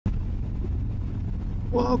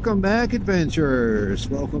Welcome back, adventurers.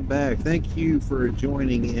 Welcome back. Thank you for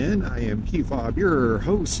joining in. I am Q-Fob, your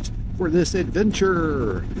host for this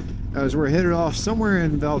adventure. As we're headed off somewhere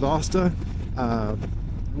in Valdosta, I'm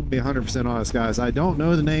going to be 100% honest, guys. I don't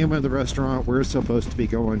know the name of the restaurant we're supposed to be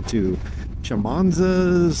going to.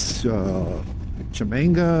 Chamanza's,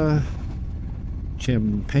 Chamanga,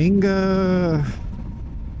 Chimpanga.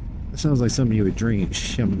 That sounds like something you would drink.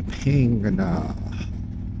 Champangana.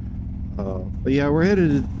 But yeah, we're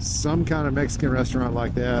headed to some kind of Mexican restaurant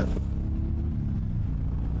like that.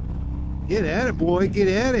 Get at it, boy. Get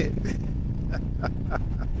at it.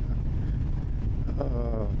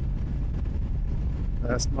 uh,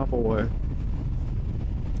 that's my boy.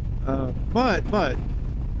 But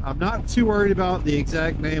I'm not too worried about the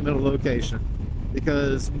exact name of the location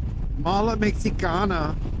because Mala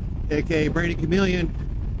Mexicana, aka Brainy Chameleon,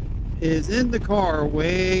 is in the car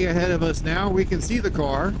way ahead of us now. We can see the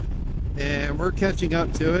car. And we're catching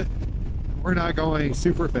up to it. We're not going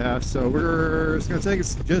super fast, so it's going to take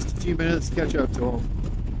us just a few minutes to catch up to them.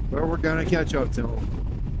 But we're going to catch up to them.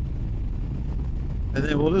 And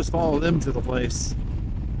then we'll just follow them to the place.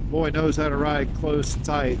 Boy knows how to ride close and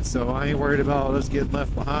tight, so I ain't worried about us getting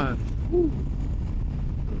left behind. Woo.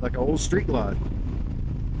 Like an old street light.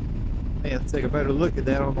 May have to take a better look at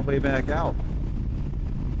that on the way back out.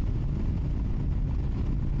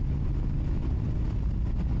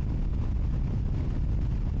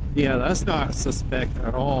 Yeah, that's not suspect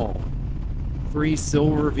at all. 3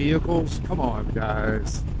 silver vehicles? Come on,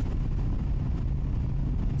 guys.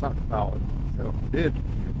 Talk about it. So,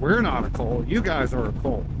 we're not a cult. You guys are a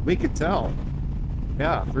cult. We could tell.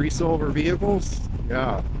 Yeah, 3 silver vehicles?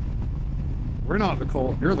 Yeah. We're not the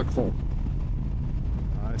cult. You're the cult.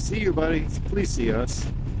 I see you, buddy. Please see us.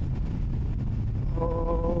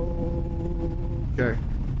 Okay.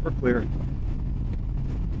 We're clear.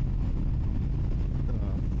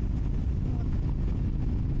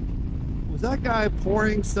 Was that guy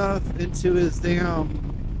pouring stuff into his damn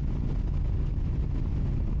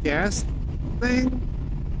gas thing?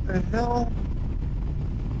 The hell?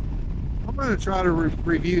 I'm gonna try to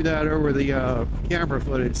review that over the camera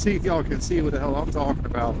footage, see if y'all can see what the hell I'm talking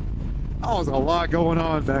about. That was a lot going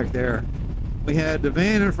on back there. We had the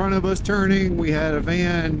van in front of us turning, we had a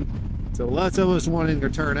van to the left of us wanting to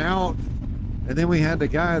turn out, and then we had the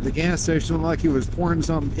guy at the gas station like he was pouring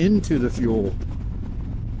something into the fuel.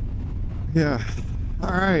 Yeah. All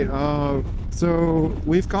right. So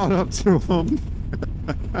we've caught up to them.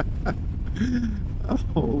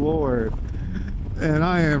 Oh Lord. And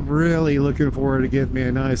I am really looking forward to getting me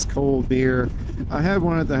a nice cold beer. I had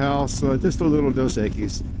one at the house, just a little Dos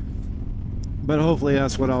Equis. But hopefully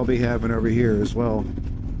that's what I'll be having over here as well.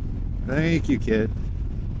 Thank you, kid.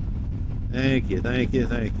 Thank you, thank you,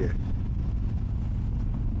 thank you.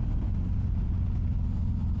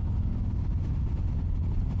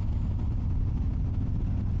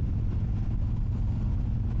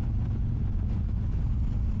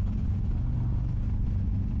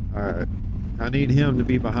 Alright, I need him to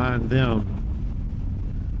be behind them.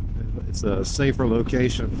 It's a safer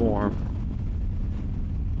location for him.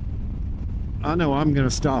 I know I'm going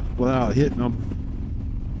to stop without hitting him.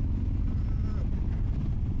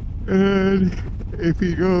 And if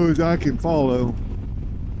he goes, I can follow.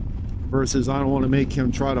 Versus I don't want to make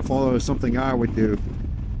him try to follow something I would do.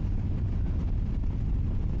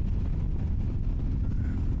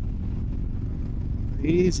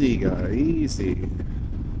 Easy, guy, easy.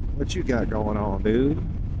 What you got going on, dude?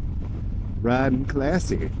 Riding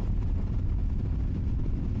classy.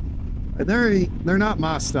 And they're not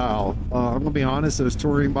my style. I'm gonna be honest. Those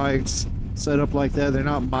touring bikes set up like that, they're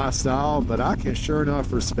not my style. But I can sure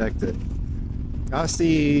enough respect it. I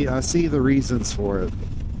see the reasons for it.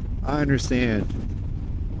 I understand.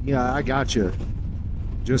 Yeah, I got you.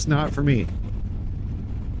 Just not for me.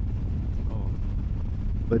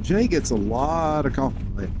 But Jay gets a lot of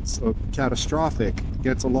compliments. So Catastrophic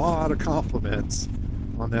gets a lot of compliments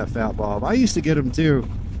on that Fat Bob. I used to get them too,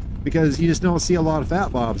 because you just don't see a lot of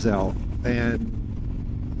Fat Bobs out. And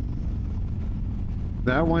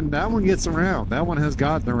that one gets around. That one has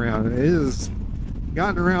gotten around. It has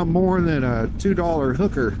gotten around more than a $2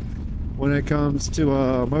 hooker when it comes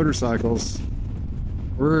to motorcycles.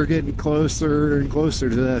 We're getting closer and closer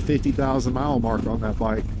to that 50,000 mile mark on that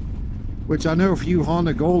bike. Which I know for you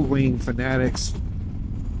Honda Goldwing fanatics,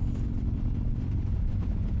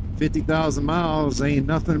 50,000 miles ain't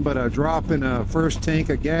nothing but a drop in a first tank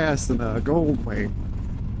of gas in a Goldwing.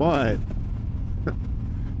 But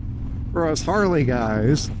for us Harley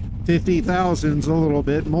guys, 50,000's a little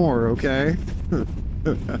bit more, okay?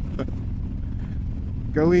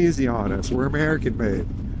 Go easy on us. We're American made.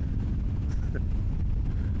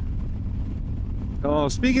 Oh,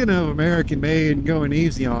 speaking of American made and going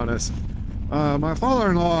easy on us, my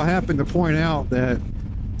father-in-law happened to point out that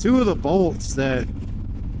two of the bolts that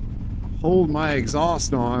hold my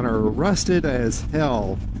exhaust on are rusted as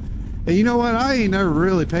hell. And you know what? I ain't never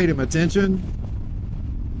really paid him attention.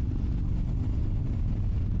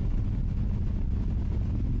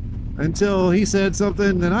 Until he said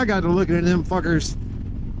something, then I got to looking at them fuckers,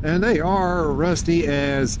 and they are rusty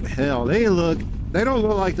as hell. They don't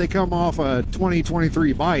look like they come off a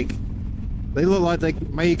 2023 bike. They look like they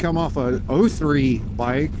may come off a 03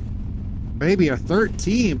 bike, maybe a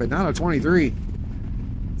 13, but not a 23.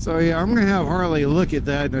 So yeah, I'm gonna have Harley look at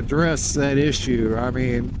that and address that issue. I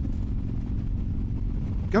mean,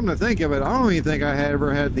 come to think of it, I don't even think I had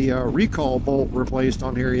ever had the recall bolt replaced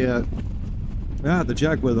on here yet. I have to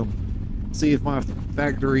check with them, see if my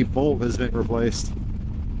factory bolt has been replaced.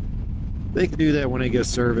 They can do that when it gets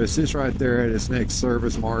serviced. It's right there at its next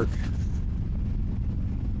service mark.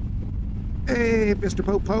 Hey, Mr.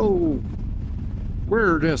 Popo.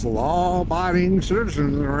 We're just law-abiding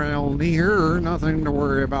citizens around here. Nothing to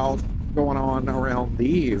worry about going on around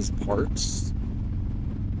these parts.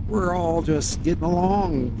 We're all just getting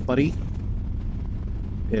along, buddy.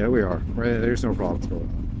 Yeah, we are. There's no problems going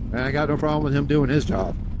on. And I got no problem with him doing his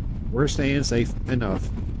job. We're staying safe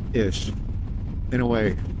enough-ish. In a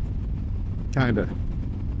way. Kinda.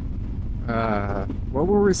 What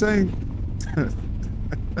were we saying?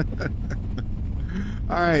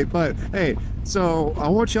 Alright, but hey, so I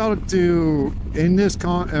want y'all to in this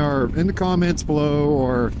or in the comments below,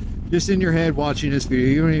 or just in your head watching this video,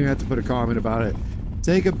 you don't even have to put a comment about it.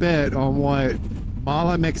 Take a bet on what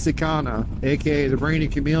Mala Mexicana, aka the Brainy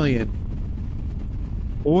Chameleon,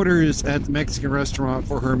 orders at the Mexican restaurant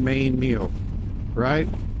for her main meal. Right?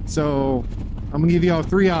 So I'm gonna give y'all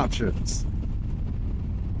three options.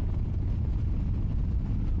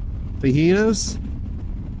 Fajitas,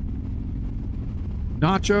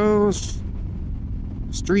 nachos,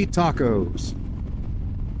 street tacos.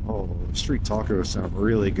 Oh, street tacos sound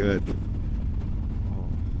really good. Oh.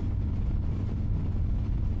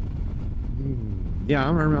 Yeah,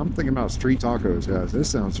 I'm thinking about street tacos, guys. This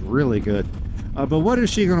sounds really good. But what is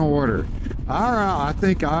she gonna order? I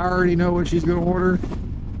think I already know what she's gonna order.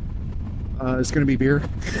 It's gonna be beer.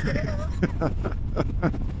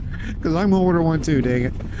 Because I'm gonna order one too, dang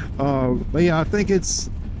it. But yeah, I think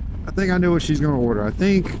I know what she's gonna order. I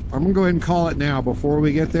think I'm gonna go ahead and call it now before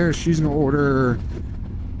we get there. She's gonna order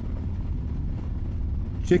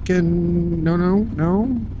chicken,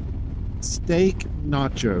 no, steak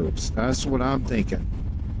nachos. That's what I'm thinking.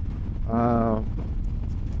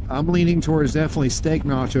 I'm leaning towards definitely steak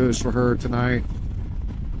nachos for her tonight.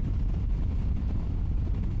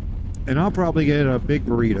 And I'll probably get a big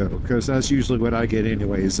burrito, because that's usually what I get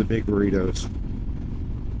anyway, is the big burritos.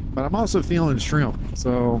 But I'm also feeling shrimp,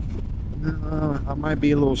 so I might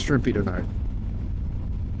be a little shrimpy tonight.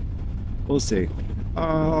 We'll see.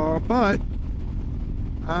 But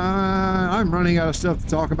I'm running out of stuff to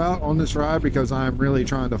talk about on this ride, because I'm really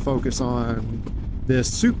trying to focus on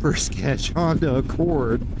this super sketch Honda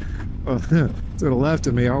Accord to the left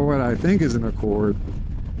of me, or what I think is an Accord.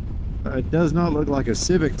 It does not look like a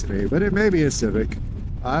Civic to me, but it may be a Civic.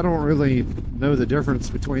 I don't really know the difference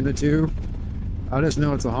between the two. I just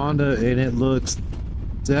know it's a Honda, and it looks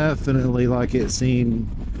definitely like it's seen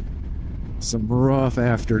some rough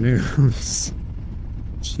afternoons.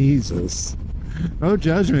 Jesus. No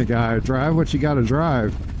judgment, guy. Drive what you gotta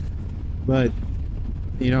drive. But,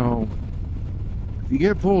 you know, if you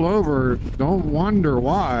get pulled over, don't wonder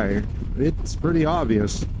why. It's pretty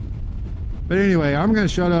obvious. But anyway, I'm going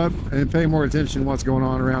to shut up and pay more attention to what's going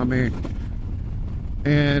on around me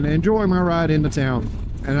and enjoy my ride into town.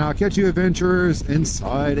 And I'll catch you adventurers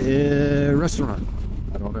inside a restaurant.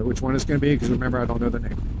 I don't know which one it's going to be, because remember, I don't know the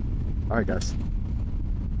name. Alright, guys.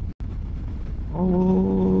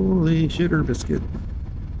 Holy shitter biscuit.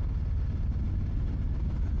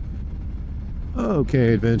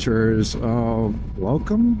 Okay, adventurers,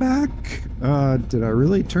 welcome back. Did I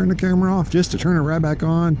really turn the camera off just to turn it right back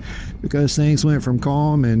on? Because things went from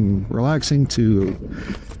calm and relaxing to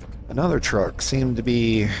another truck seemed to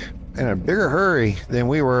be in a bigger hurry than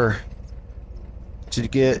we were to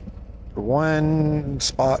get one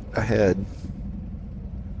spot ahead.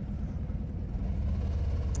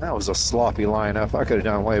 That was a sloppy lineup. I could have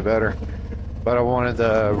done way better, but I wanted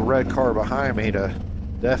the red car behind me to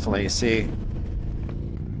definitely see.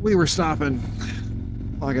 We were stopping.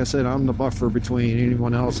 Like I said, I'm the buffer between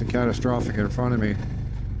anyone else and Catastrophic in front of me.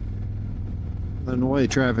 And the way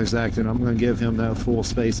traffic's acting, I'm going to give him that full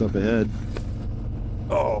space up ahead.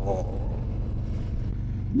 Oh.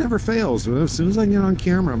 Never fails. As soon as I get on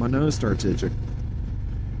camera, my nose starts itching.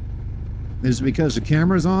 Is it because the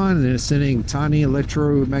camera's on and it's sending tiny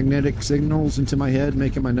electromagnetic signals into my head,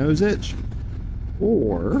 making my nose itch?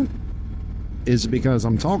 Or is it because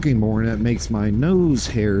I'm talking more and it makes my nose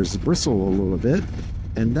hairs bristle a little bit,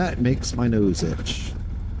 and that makes my nose itch?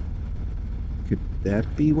 Could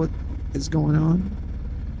that be what is going on?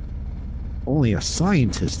 Only a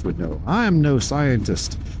scientist would know. I am no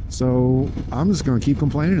scientist, so I'm just going to keep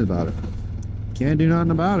complaining about it. Can't do nothing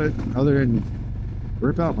about it other than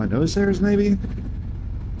rip out my nose hairs, maybe?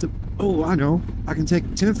 Oh, I know. I can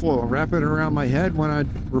take tinfoil and wrap it around my head when I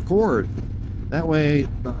record. That way,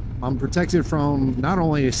 I'm protected from not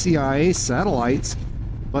only the CIA satellites,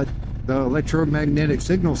 but the electromagnetic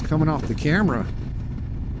signals coming off the camera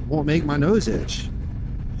won't make my nose itch.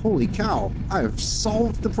 Holy cow, I have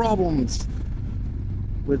solved the problems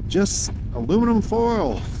with just aluminum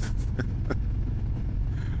foil. A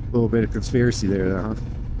little bit of conspiracy there, huh?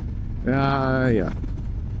 Yeah.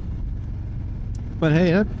 But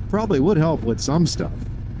hey, that probably would help with some stuff.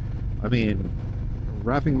 I mean,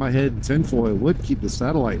 wrapping my head in tinfoil would keep the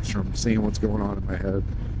satellites from seeing what's going on in my head.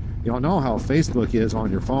 Y'all know how Facebook is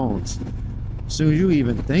on your phones. As soon as you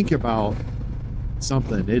even think about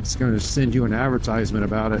something, it's going to send you an advertisement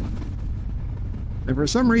about it. And for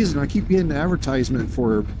some reason, I keep getting an advertisement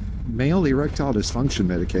for male erectile dysfunction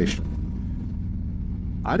medication.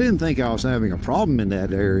 I didn't think I was having a problem in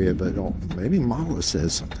that area, but maybe Mala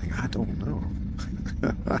says something. I don't know.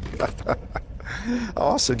 I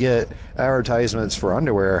also get advertisements for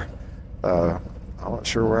underwear. I'm not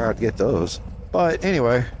sure where I'd get those. But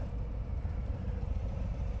anyway.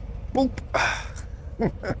 Boop.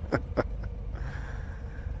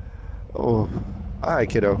 Oh, hi,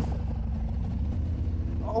 kiddo.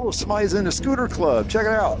 Oh, somebody's in the scooter club. Check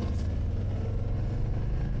it out.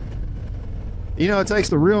 You know, it takes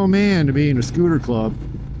the real man to be in a scooter club,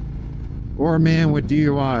 or a man with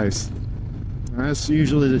DUIs. That's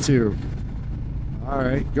usually the two. All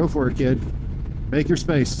right, go for it, kid. Make your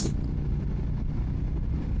space.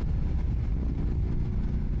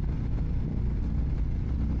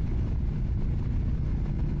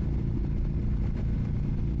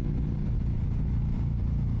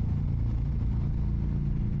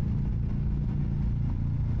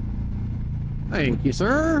 Thank you,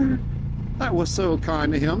 sir. That was so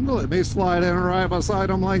kind of him to let me slide in right beside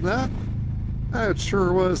him like that. That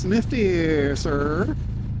sure was nifty, sir.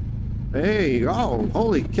 Hey, oh,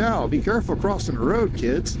 holy cow. Be careful crossing the road,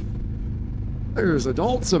 kids. There's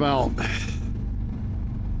adults about. I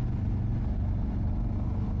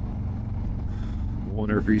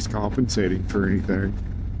wonder if he's compensating for anything.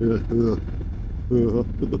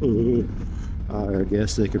 I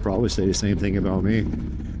guess they could probably say the same thing about me.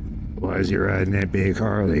 Why is he riding that big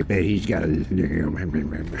Harley? Bet he's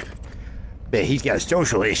got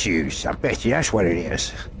social issues. I bet you that's what it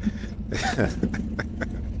is.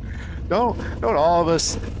 Don't all of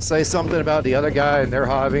us say something about the other guy and their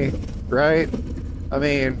hobby, right? I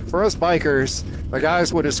mean, for us bikers, the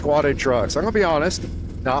guys would have squatted trucks. I'm gonna be honest,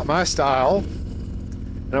 not my style.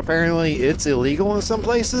 And apparently it's illegal in some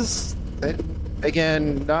places.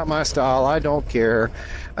 Again, not my style. I don't care.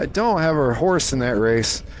 I don't have a horse in that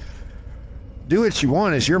race. Do what you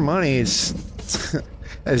want. It's your money. It's,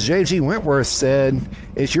 as J.G. Wentworth said,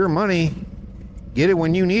 it's your money. Get it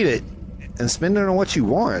when you need it. And spend it on what you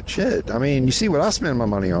want. Shit. I mean, you see what I spend my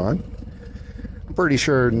money on. I'm pretty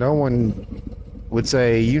sure no one would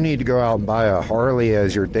say you need to go out and buy a Harley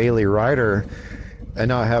as your daily rider and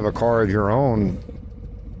not have a car of your own.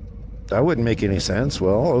 That wouldn't make any sense.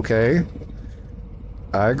 Well, okay.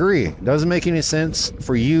 I agree. It doesn't make any sense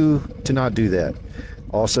for you to not do that.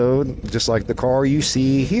 Also, just like the car you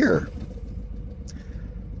see here.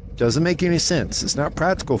 Doesn't make any sense. It's not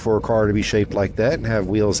practical for a car to be shaped like that and have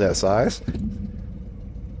wheels that size.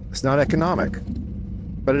 It's not economic.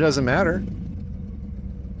 But it doesn't matter.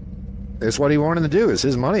 It's what he wanted to do. It's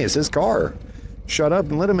his money. It's his car. Shut up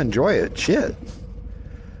and let him enjoy it. Shit.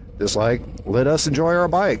 Just like let us enjoy our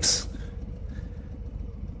bikes.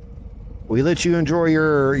 We let you enjoy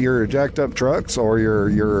your jacked up trucks or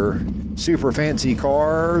your super fancy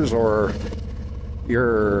cars or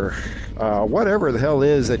your whatever the hell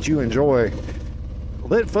is that you enjoy.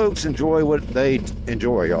 Let folks enjoy what they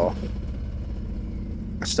enjoy, y'all.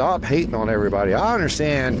 Stop hating on everybody. I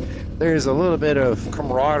understand there's a little bit of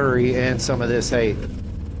camaraderie in some of this hate,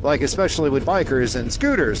 like especially with bikers and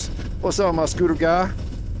scooters. What's up, my scooter guy?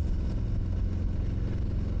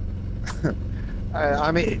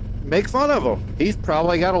 I mean, make fun of him. He's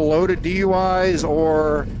probably got a load of DUIs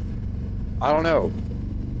or I don't know.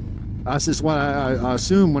 That's just what I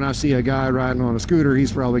assume when I see a guy riding on a scooter.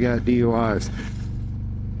 He's probably got DUIs.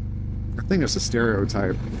 I think it's a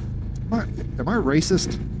stereotype. Am I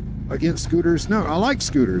racist against scooters? No, I like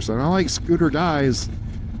scooters, and I like scooter guys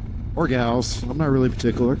or gals. I'm not really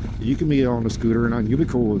particular. You can be on a scooter, and you'll be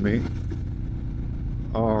cool with me.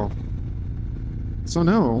 So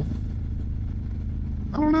no,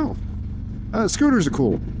 I don't know. Scooters are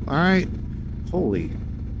cool. All right. Holy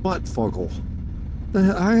butt fuckle.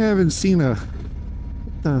 I haven't seen a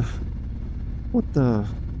what the.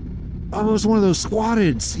 Oh, it was one of those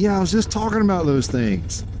squatteds. Yeah, I was just talking about those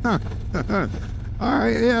things. Huh. All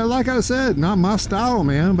right, yeah, like I said, not my style,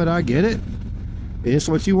 man, but I get it. It's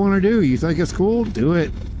what you want to do. You think it's cool? Do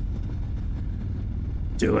it.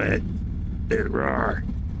 Do it. Do the roar.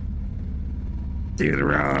 Do the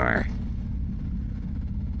roar.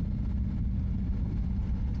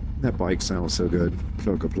 That bike sounds so good.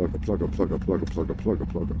 Plugga, plugga, plugga, plugga, plugga, plugga, plugga,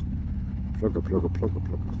 plugga. Plugga, plugga, plugga,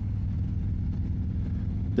 plugga.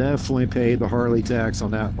 Definitely paid the Harley tax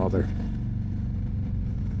on that mother.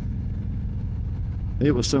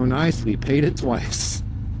 It was so nice we paid it twice.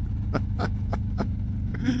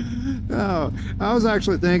 Oh, I was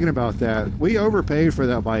actually thinking about that. We overpaid for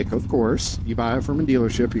that bike, of course. You buy it from a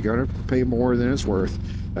dealership, you gotta pay more than it's worth.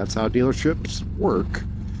 That's how dealerships work.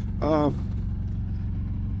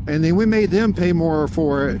 And then we made them pay more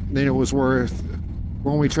for it than it was worth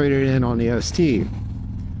when we traded in on the ST.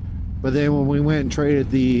 But then when we went and traded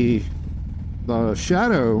the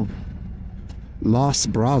Shadow, Los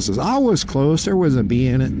Brazos, I was close. There was a B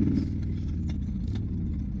in it.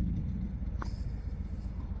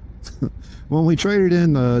 When we traded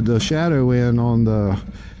in the Shadow in on the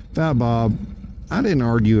Fat Bob, I didn't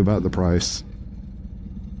argue about the price.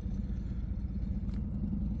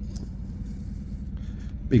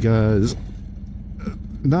 Because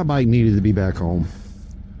that bike needed to be back home.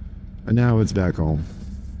 And now it's back home.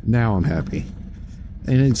 Now I'm happy.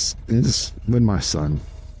 And it's with my son.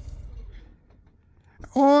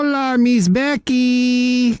 Hola, Miss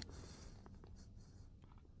Becky.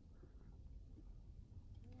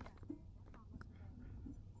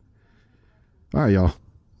 All right, y'all.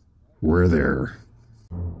 We're there.